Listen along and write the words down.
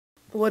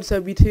What's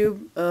up,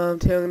 YouTube?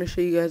 Today I'm going to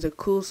show you guys a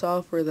cool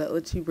software that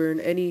lets you burn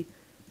any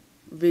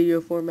video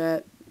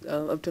format,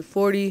 up to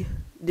 40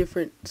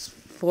 different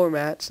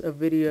formats of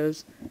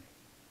videos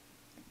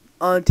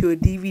onto a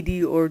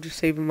DVD or just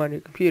save them on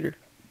your computer.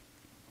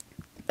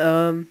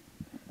 I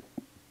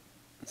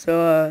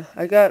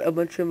got a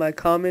bunch of my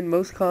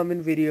most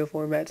common video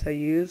formats I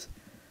use,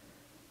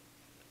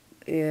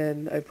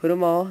 and I put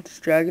them all,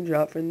 just drag and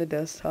drop from the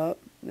desktop,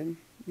 then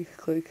you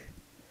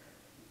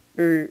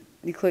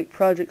click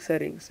project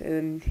settings,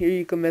 and here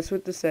you can mess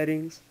with the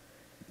settings.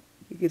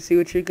 You can see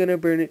what you're gonna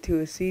burn it to,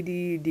 a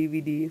CD,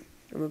 DVD.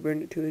 I'm gonna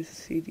burn it to a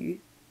CD.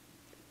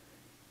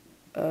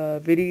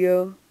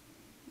 Video.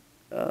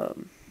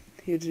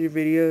 Here's your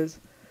videos.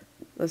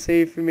 Let's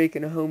say if you're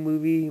making a home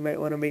movie, you might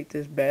want to make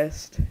this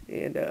best,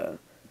 and I'm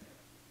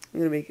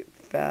gonna make it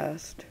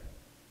fast.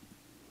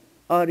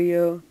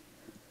 Audio.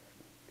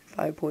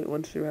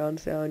 5.1 surround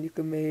sound. You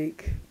can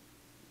make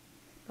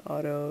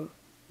auto.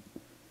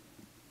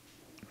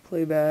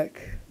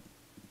 Playback,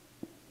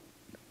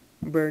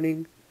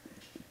 burning,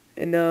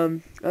 and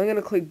I'm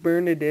gonna click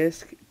burn to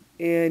disk,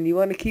 and you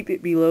want to keep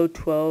it below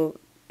 12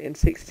 and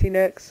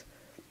 16x,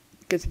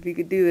 because if you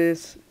could do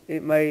this,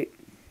 it might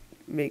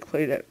make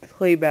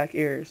playback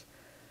errors.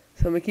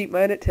 So I'm gonna keep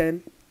mine at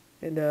 10,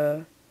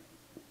 and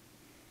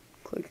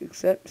click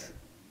accept,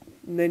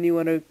 and then you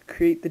want to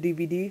create the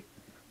DVD.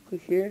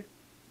 Click here,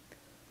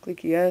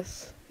 click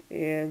yes,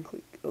 and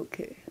click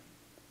OK.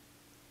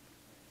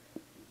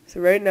 So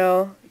right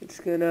now,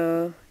 it's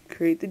gonna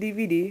create the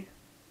DVD.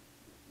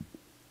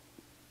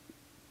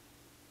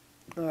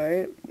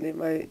 Alright, it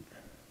might.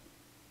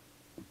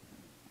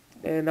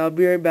 And I'll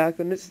be right back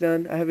when it's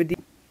done. I have a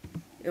DVD.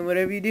 And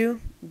whatever you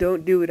do,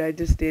 don't do what I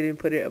just did and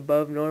put it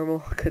above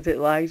normal, because it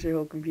lags your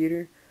whole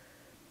computer.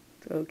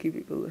 So keep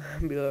it below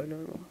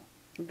normal.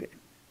 Okay.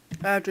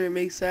 After it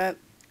makes that,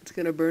 it's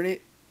gonna burn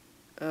it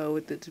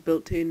with its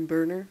built-in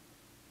burner.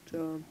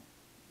 So,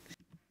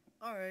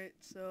 alright,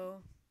 so,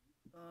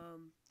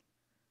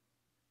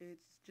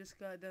 it's just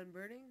got done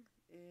burning,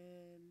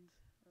 and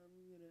I'm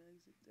gonna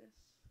exit this,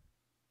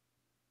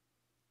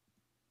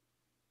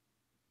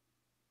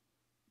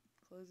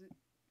 close it,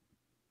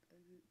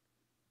 exit,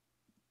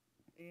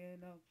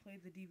 and I'll play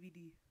the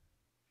DVD.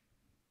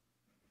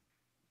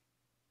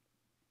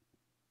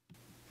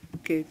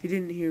 Okay, if you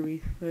didn't hear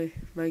me, my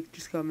mic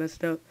just got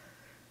messed up.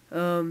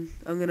 I'm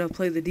gonna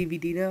play the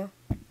DVD now.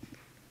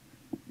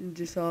 It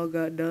just all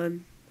got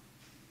done.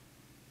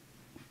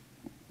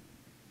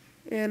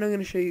 And I'm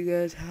gonna show you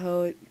guys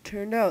how it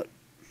turned out.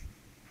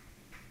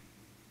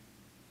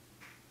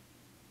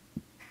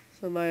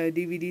 So my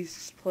DVD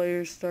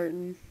player's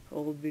starting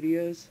old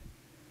videos.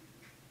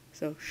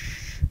 So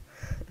shh.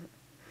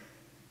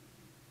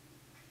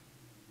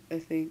 I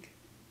think.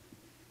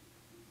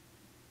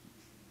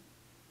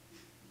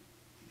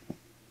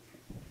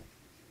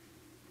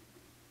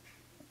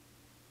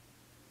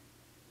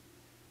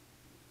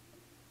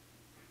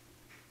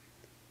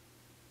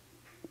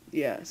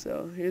 Yeah,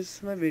 so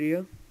here's my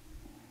video.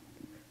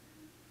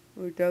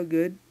 Worked out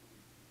good.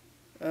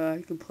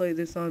 I can play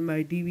this on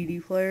my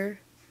DVD player,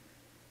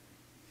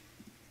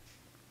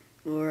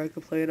 or I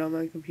could play it on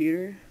my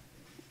computer.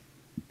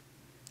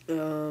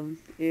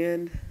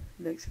 And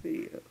next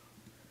video.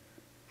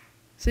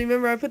 So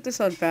remember, I put this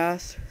on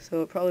fast,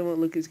 so it probably won't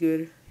look as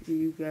good.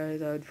 You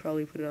guys, I would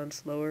probably put it on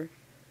slower.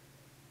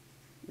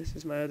 This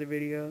is my other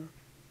video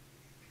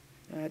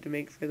I had to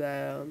make for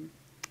that,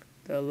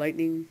 the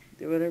lightning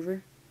or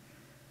whatever.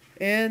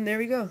 And there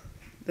we go.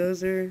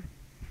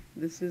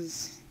 This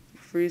is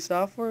free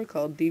software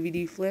called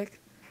DVD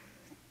Flick.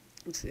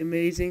 It's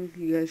amazing.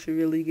 You guys should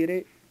really get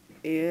it.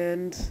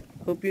 And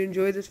hope you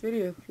enjoyed this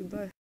video.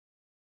 Goodbye.